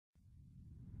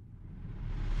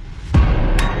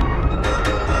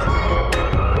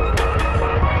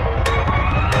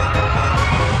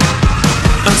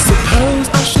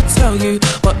you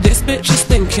what this bitch is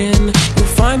thinking.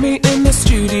 You'll find me in the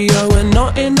studio and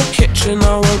not in the kitchen.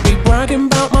 I won't be bragging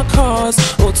about my cars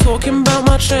or talking about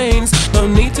my chains. No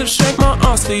need to shake my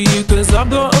ass for you, cause I've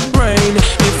got a brain.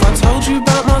 If I told you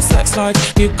about my sex life,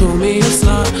 you'd call me a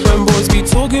slut. When boys be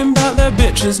talking about their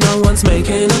bitches, no one's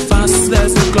making a fuss.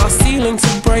 There's a glass ceiling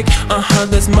to break,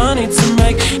 there's money to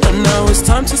make. And now it's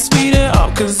time to speed it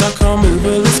up, cause I can't move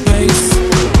at this pace.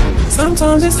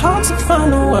 Sometimes it's hard to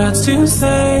find the words to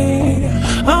say.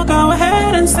 I'll go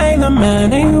ahead and say them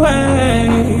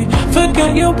anyway.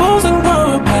 Forget your balls and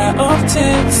grow a pair of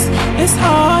tits. It's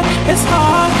hard, it's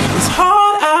hard, it's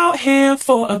hard out here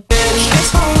for a bitch.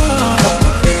 It's hard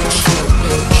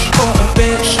for a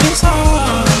bitch. It's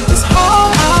hard, it's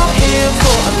hard out here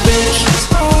for a bitch. It's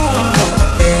hard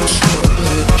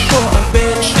for a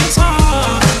bitch. It's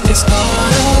hard, it's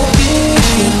hard out here.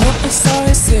 You're not a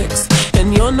size 6 and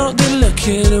you're not good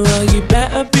looking. Well, you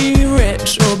better be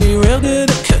rich or be real good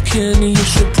at cooking. You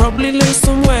should probably lose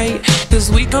some weight, cause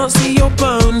we can't see your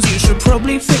bones. You should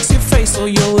probably fix your face or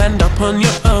you'll end up on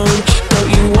your own. Don't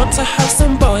you want to have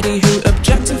somebody who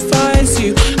objectifies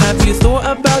you? Have you thought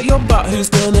about your butt, who's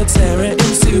gonna tear it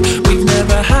in two? We've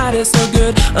never had it so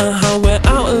good, we're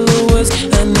out of the woods.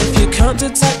 And if you can't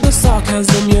detect the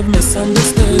sarcasm, you've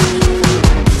misunderstood.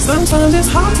 Sometimes it's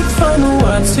hard to find the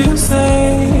words to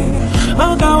say.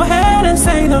 I'll go ahead and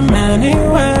say them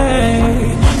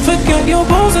anyway. Forget your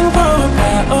balls and grow a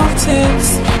pair of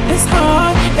tits. It's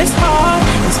hard, it's hard,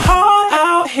 it's hard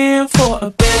out here for a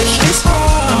bitch. It's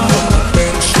hard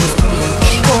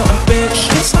for a bitch.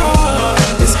 It's hard,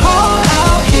 it's hard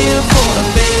out here for a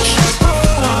bitch. It's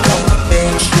hard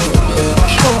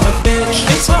for a bitch.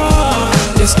 It's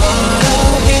hard, it's hard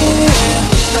out here.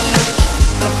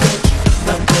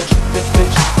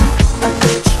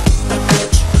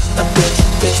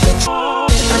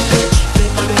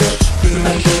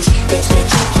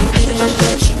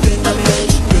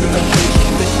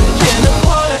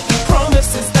 Inequality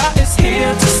promises that it's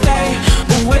here to stay.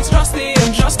 Always trust the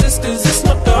injustice, cause it's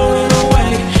not going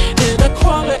away.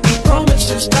 Inequality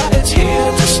promises that it's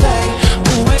here to stay.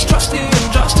 Always trust the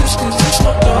injustice, cause it's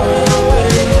not going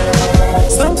away.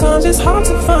 Sometimes it's hard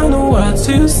to find the words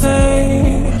to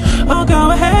say. I'll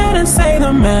go ahead and say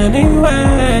them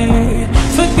anyway.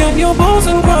 Forget your balls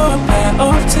and grow a pair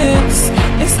of tits.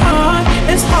 It's hard,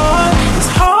 it's hard, it's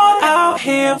hard out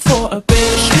here for a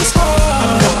bitch. It's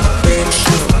hard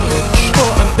for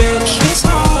a bitch. It's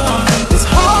hard, it's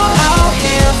hard out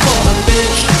here for a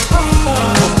bitch. It's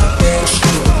hard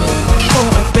for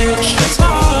a bitch. It's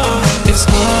hard, it's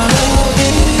hard out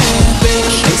here,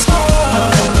 bitch. It's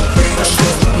hard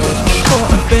for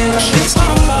a bitch. It's hard.